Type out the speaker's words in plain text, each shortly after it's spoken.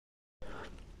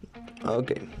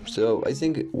Okay, so I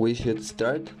think we should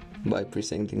start by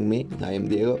presenting me. I am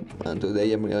Diego, and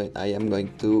today I am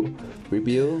going to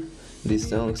review the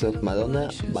songs of Madonna,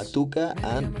 Batuka,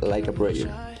 and Like a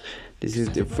Prayer. This is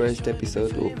the first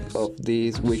episode of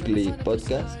this weekly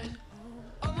podcast.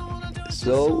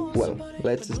 So, well,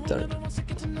 let's start.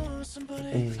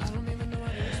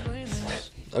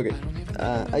 Okay,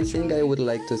 I think I would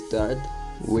like to start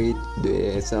with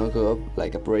the song of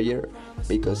Like a Prayer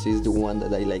because it's the one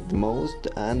that I like the most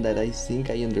and that I think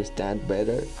I understand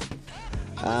better.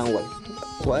 And well,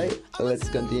 why? Let's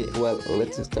continue. Well,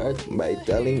 let's start by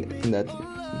telling that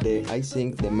I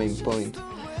think the main point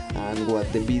and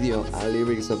what the video and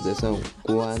lyrics of the song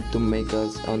want to make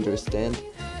us understand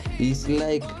is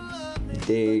like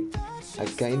the a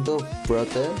kind of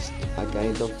protest, a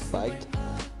kind of fight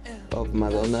of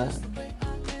Madonna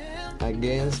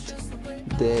against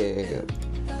the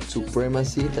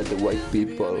supremacy that the white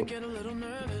people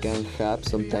can have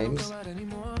sometimes.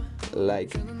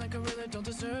 Like,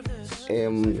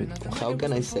 how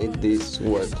can I say this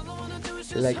word?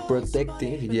 Like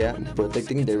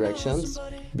protecting directions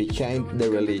behind the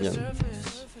religion.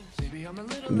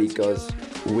 Because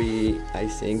I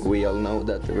think we all know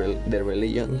that the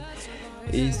religion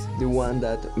is the one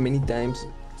that many times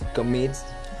commits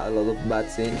a lot of bad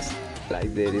things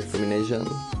like the discrimination,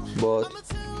 but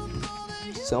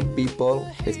some people,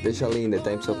 especially in the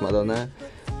times of Madonna,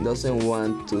 doesn't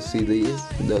want to see this,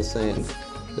 doesn't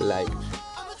like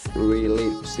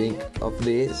really think of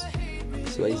this.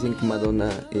 So I think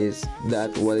Madonna is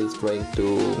that what is trying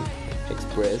to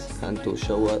express and to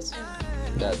show us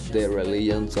that the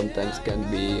religion sometimes can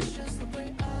be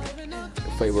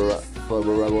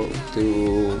favorable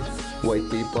to white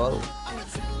people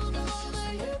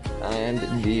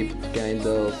and give kind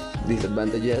of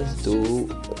disadvantages to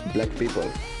black people,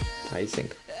 I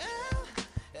think.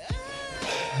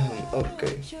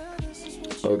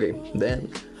 Okay,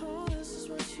 then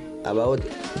about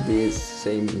this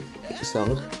same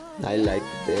song, I like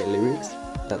the lyrics.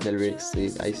 That the lyrics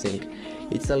is, I think,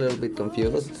 it's a little bit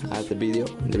confused as the video.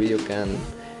 The video can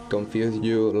confuse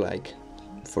you like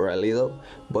for a little,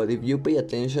 but if you pay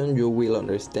attention, you will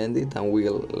understand it and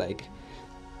will like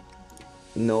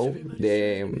know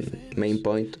the main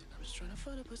point.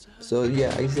 So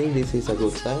yeah, I think this is a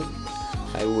good song.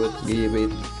 I would give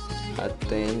it a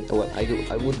 10. Well,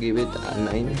 I would give it a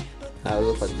 9 out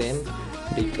of a 10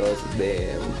 because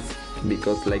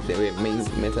like the main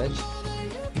message.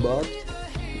 But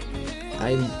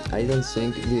I don't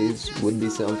think this would be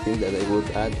something that I would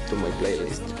add to my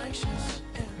playlist.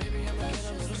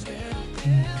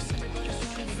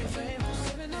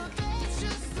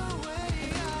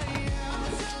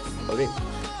 Okay,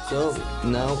 so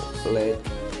now let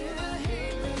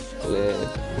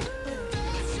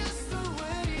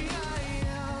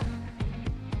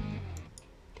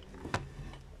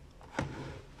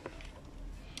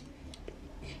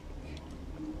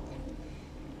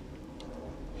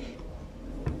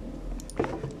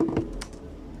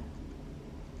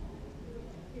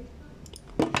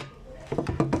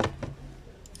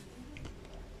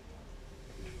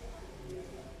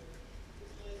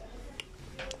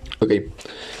Okay,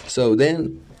 so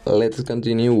then let's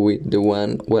continue with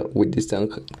with the song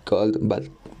called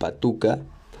Batuka.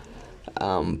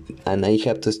 And I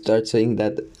have to start saying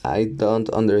that I don't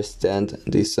understand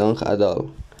this song at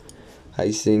all.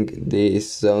 I think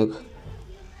this song,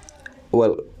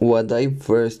 what I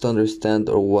first understand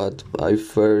or what I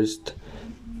first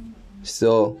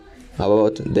saw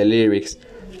about the lyrics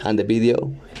and the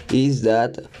video is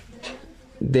that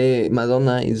the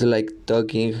Madonna is like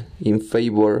talking in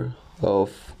favor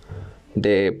of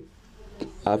the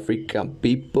African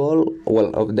people,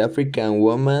 of the African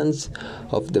women,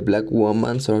 of the black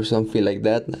women or something like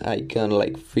that. I can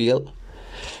like feel,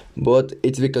 but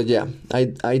it's because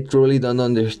I truly don't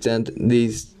understand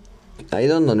this. I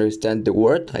don't understand the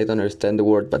word. I don't understand the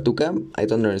word Batuka. I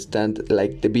don't understand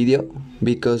like the video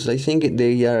because I think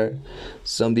there are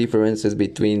some differences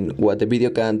between what the video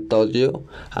can tell you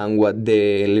and what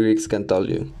the lyrics can tell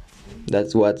you.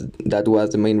 That was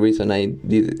the main reason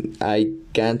I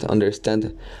can't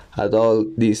understand at all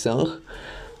this song.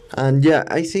 And yeah,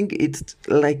 I think it's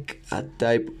like a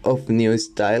type of new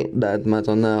style that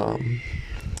Madonna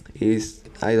is.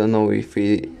 I don't know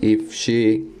if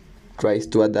she tries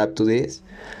to adapt to this.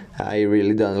 I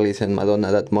really don't listen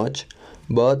Madonna that much,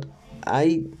 but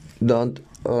I don't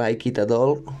like it at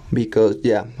all because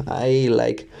I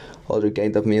like other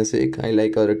kind of music. I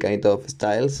like other kind of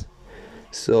styles.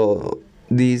 So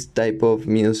this type of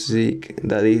music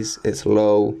that is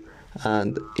slow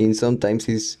and in sometimes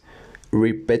is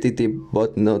repetitive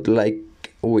but not like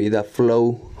with a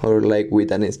flow or like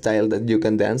with an style that you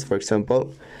can dance, for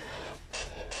example,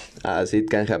 as it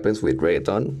can happen with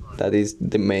reggaeton. That is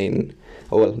the main,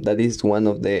 well, that is one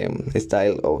of the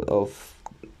style of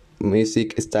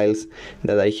music styles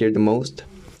that I hear the most.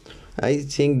 I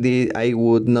think I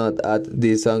would not add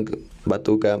this song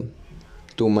Batuka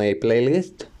to my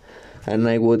playlist, and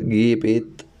I would give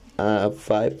it a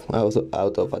 5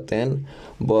 out of a 10.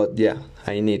 But yeah,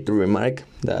 I need to remark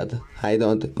that I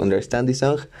don't understand this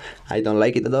song, I don't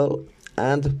like it at all,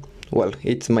 and well,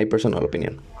 it's my personal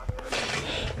opinion.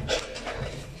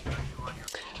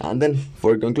 And then,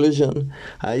 for conclusion,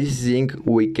 I think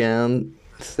we can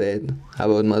say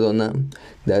about Madonna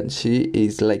that she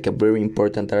is like a very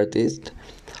important artist.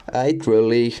 I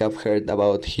truly have heard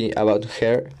about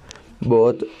her,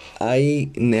 but I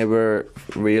never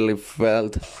really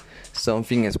felt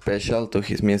something special to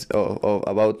his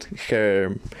about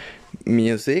her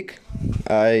music.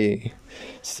 I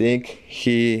think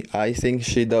she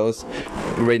does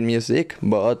great music,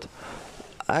 but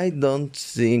I don't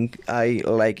think I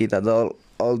like it at all.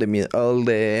 All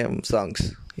the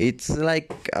songs. It's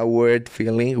like a weird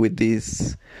feeling with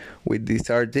this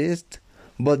artist.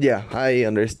 But yeah, I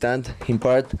understand in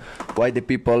part why the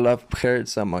people love her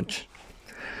so much.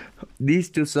 These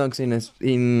two songs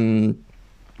in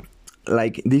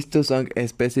like these two songs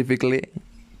specifically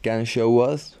can show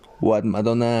us what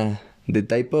Madonna, the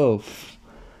type of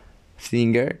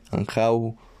singer, and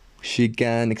how she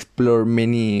can explore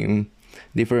many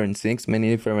different things, many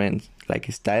different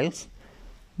like styles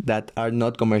that are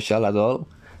not commercial at all,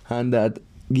 and that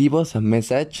give us a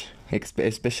message,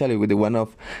 especially with the one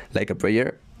of like a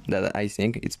prayer, that I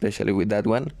think especially with that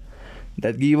one,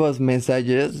 that give us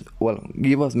messages, well,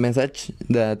 give us message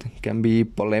that can be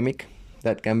polemic,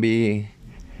 that can be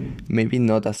maybe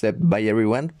not accepted by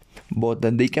everyone, but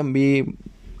that they can be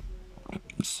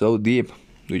so deep.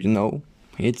 Do you know?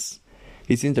 It's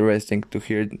interesting to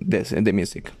hear the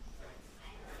music.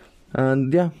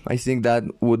 And yeah, I think that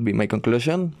would be my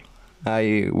conclusion.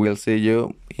 I will see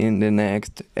you in the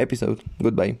next episode.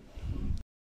 Goodbye.